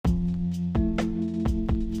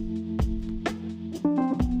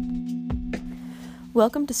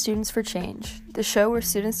Welcome to Students for Change, the show where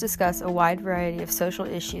students discuss a wide variety of social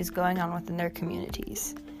issues going on within their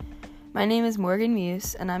communities. My name is Morgan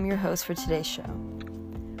Muse, and I'm your host for today's show.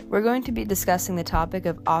 We're going to be discussing the topic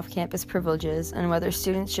of off-campus privileges and whether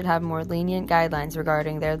students should have more lenient guidelines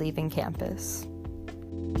regarding their leaving campus.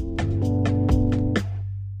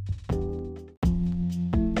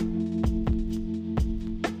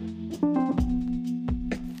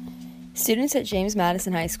 Students at James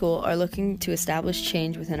Madison High School are looking to establish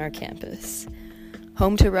change within our campus.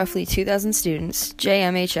 Home to roughly 2,000 students,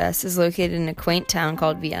 JMHS is located in a quaint town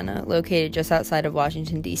called Vienna, located just outside of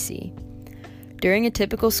Washington, D.C. During a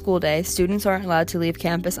typical school day, students aren't allowed to leave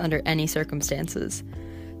campus under any circumstances.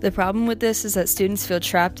 The problem with this is that students feel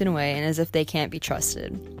trapped in a way and as if they can't be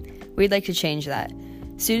trusted. We'd like to change that.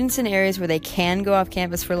 Students in areas where they can go off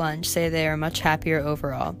campus for lunch say they are much happier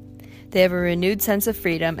overall. They have a renewed sense of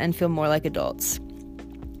freedom and feel more like adults.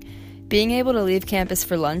 Being able to leave campus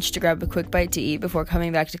for lunch to grab a quick bite to eat before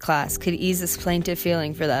coming back to class could ease this plaintive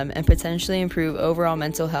feeling for them and potentially improve overall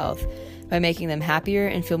mental health by making them happier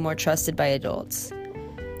and feel more trusted by adults.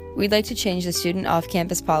 We'd like to change the student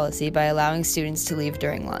off-campus policy by allowing students to leave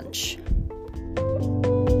during lunch.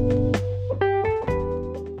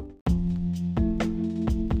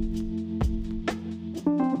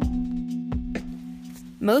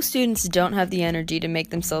 Most students don't have the energy to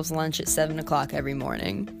make themselves lunch at 7 o'clock every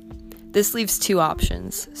morning. This leaves two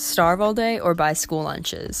options: starve all day or buy school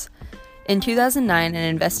lunches. In 2009, an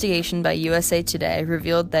investigation by USA Today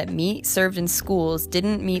revealed that meat served in schools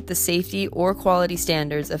didn't meet the safety or quality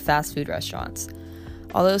standards of fast food restaurants.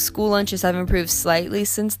 Although school lunches have improved slightly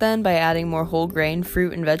since then by adding more whole grain,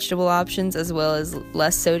 fruit, and vegetable options as well as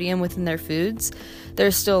less sodium within their foods,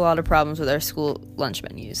 there's still a lot of problems with our school lunch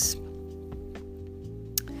menus.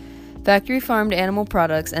 Factory-farmed animal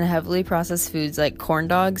products and heavily processed foods like corn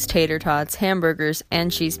dogs, tater tots, hamburgers,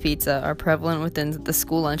 and cheese pizza are prevalent within the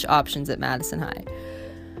school lunch options at Madison High.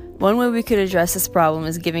 One way we could address this problem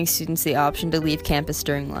is giving students the option to leave campus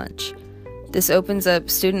during lunch. This opens up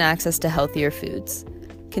student access to healthier foods.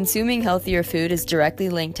 Consuming healthier food is directly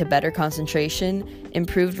linked to better concentration,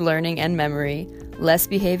 improved learning and memory, less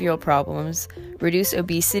behavioral problems, reduced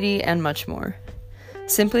obesity, and much more.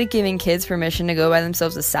 Simply giving kids permission to go buy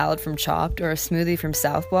themselves a salad from Chopped or a smoothie from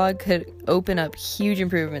South Block could open up huge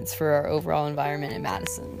improvements for our overall environment in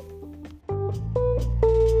Madison.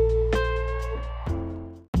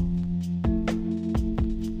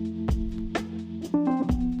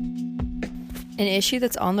 An issue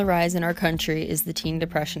that's on the rise in our country is the teen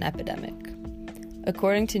depression epidemic.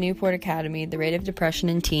 According to Newport Academy, the rate of depression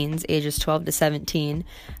in teens ages 12 to 17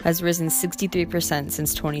 has risen 63%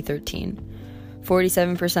 since 2013.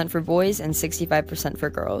 47% for boys and 65% for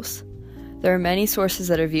girls. There are many sources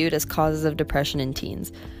that are viewed as causes of depression in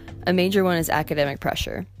teens. A major one is academic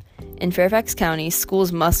pressure. In Fairfax County,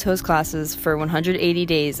 schools must host classes for 180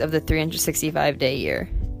 days of the 365-day year.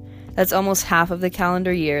 That's almost half of the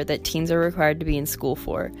calendar year that teens are required to be in school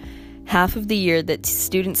for, half of the year that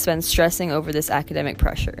students spend stressing over this academic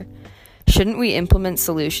pressure. Shouldn't we implement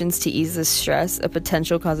solutions to ease the stress, a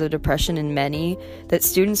potential cause of depression in many, that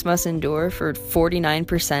students must endure for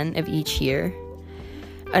 49% of each year?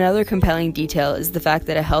 Another compelling detail is the fact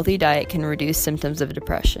that a healthy diet can reduce symptoms of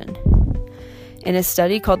depression. In a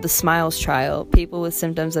study called the SMILES trial, people with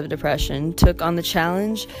symptoms of depression took on the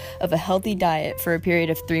challenge of a healthy diet for a period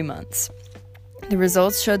of 3 months. The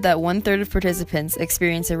results showed that 1/3 of participants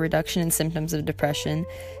experienced a reduction in symptoms of depression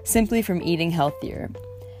simply from eating healthier.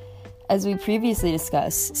 As we previously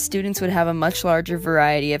discussed, students would have a much larger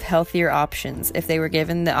variety of healthier options if they were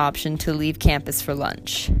given the option to leave campus for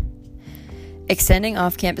lunch. Extending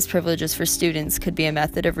off-campus privileges for students could be a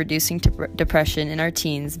method of reducing depression in our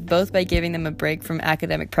teens, both by giving them a break from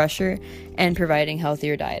academic pressure and providing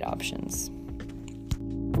healthier diet options.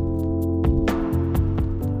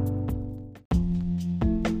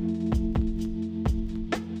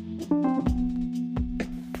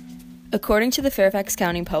 According to the Fairfax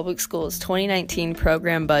County Public Schools 2019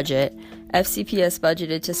 program budget, FCPS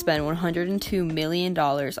budgeted to spend $102 million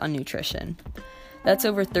on nutrition. That's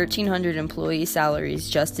over 1,300 employee salaries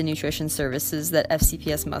just in nutrition services that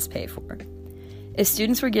FCPS must pay for. If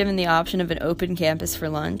students were given the option of an open campus for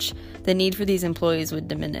lunch, the need for these employees would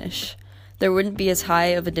diminish. There wouldn't be as high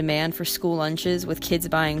of a demand for school lunches with kids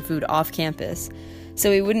buying food off campus, so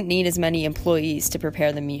we wouldn't need as many employees to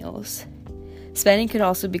prepare the meals. Spending could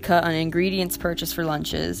also be cut on ingredients purchased for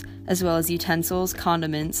lunches, as well as utensils,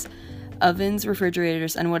 condiments, ovens,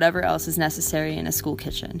 refrigerators, and whatever else is necessary in a school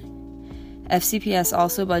kitchen. FCPS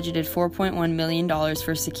also budgeted $4.1 million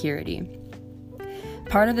for security.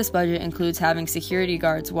 Part of this budget includes having security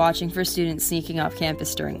guards watching for students sneaking off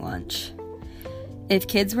campus during lunch. If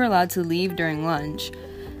kids were allowed to leave during lunch,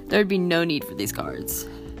 there would be no need for these guards.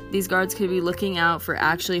 These guards could be looking out for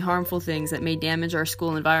actually harmful things that may damage our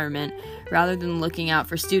school environment rather than looking out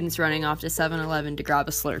for students running off to 7-Eleven to grab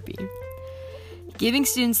a Slurpee. Giving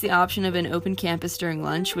students the option of an open campus during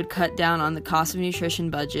lunch would cut down on the cost of nutrition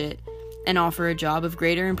budget and offer a job of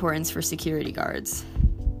greater importance for security guards.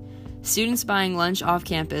 Students buying lunch off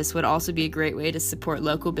campus would also be a great way to support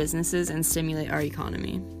local businesses and stimulate our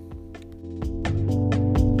economy.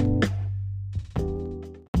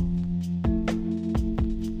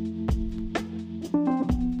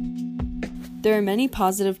 There are many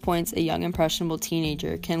positive points a young impressionable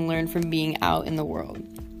teenager can learn from being out in the world.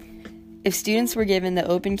 If students were given the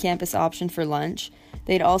open campus option for lunch,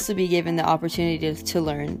 they'd also be given the opportunity to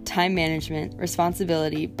learn time management,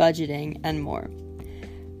 responsibility, budgeting, and more.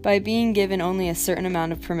 By being given only a certain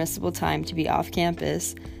amount of permissible time to be off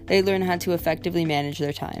campus, they'd learn how to effectively manage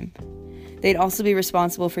their time. They'd also be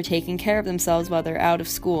responsible for taking care of themselves while they're out of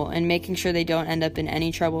school and making sure they don't end up in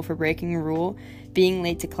any trouble for breaking a rule, being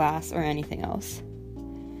late to class, or anything else.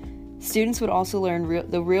 Students would also learn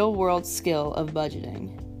the real-world skill of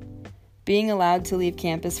budgeting. Being allowed to leave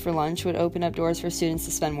campus for lunch would open up doors for students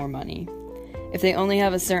to spend more money. If they only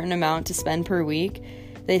have a certain amount to spend per week,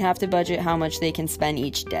 they'd have to budget how much they can spend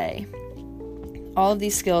each day. All of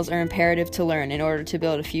these skills are imperative to learn in order to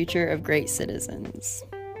build a future of great citizens.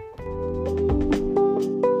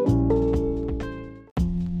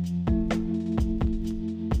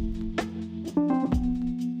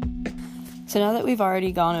 So now that we've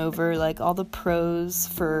already gone over all the pros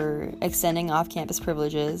for extending off-campus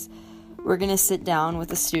privileges, we're going to sit down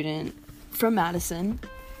with a student from Madison.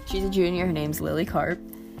 She's a junior, her name's Lily Karp,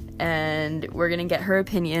 and we're going to get her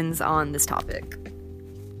opinions on this topic.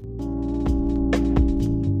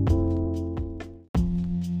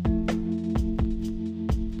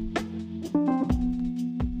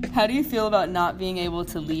 How do you feel about not being able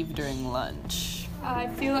to leave during lunch? I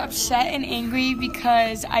feel upset and angry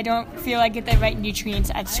because I don't feel I get the right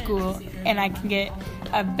nutrients at school, and I can get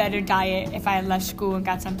a better diet if I left school and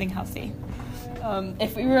got something healthy.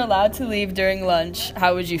 If we were allowed to leave during lunch,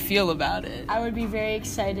 how would you feel about it? I would be very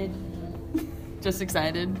excited. Just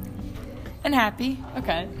excited? And happy.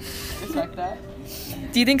 Okay, respect that.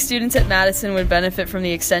 Do you think students at Madison would benefit from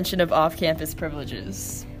the extension of off-campus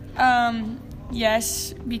privileges?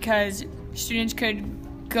 Yes, because students could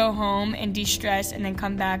go home and de-stress and then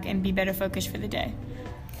come back and be better focused for the day.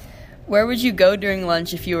 Where would you go during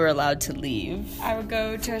lunch if you were allowed to leave? I would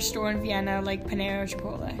go to a store in Vienna like Panera or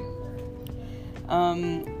Chipotle.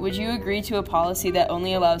 Would you agree to a policy that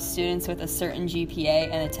only allows students with a certain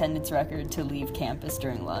GPA and attendance record to leave campus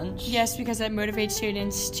during lunch? Yes, because that motivates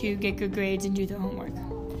students to get good grades and do their homework.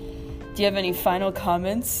 Do you have any final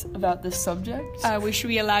comments about this subject? We should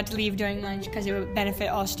be allowed to leave during lunch because it would benefit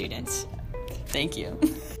all students. Thank you.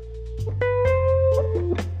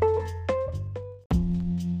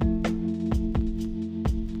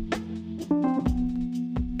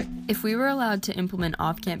 If we were allowed to implement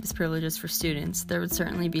off-campus privileges for students, there would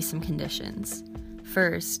certainly be some conditions.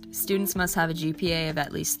 First, students must have a GPA of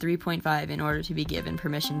at least 3.5 in order to be given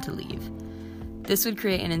permission to leave. This would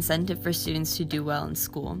create an incentive for students to do well in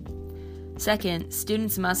school. Second,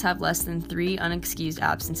 students must have less than 3 unexcused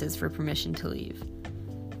absences for permission to leave.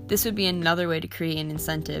 This would be another way to create an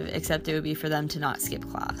incentive, except it would be for them to not skip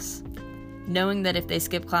class. Knowing that if they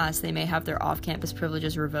skip class, they may have their off-campus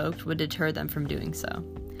privileges revoked would deter them from doing so.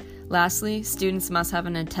 Lastly, students must have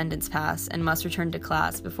an attendance pass and must return to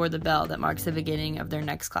class before the bell that marks the beginning of their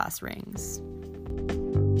next class rings.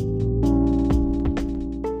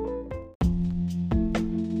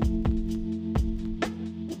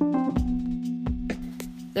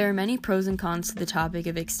 There are many pros and cons to the topic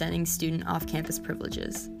of extending student off-campus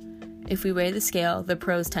privileges. If we weigh the scale, the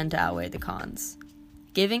pros tend to outweigh the cons.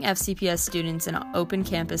 Giving FCPS students an open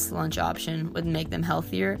campus lunch option would make them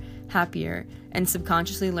healthier, happier, and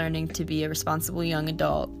subconsciously learning to be a responsible young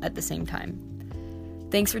adult at the same time.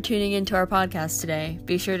 Thanks for tuning into our podcast today.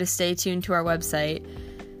 Be sure to stay tuned to our website,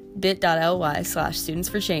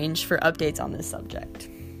 bit.ly/studentsforchange for updates on this subject.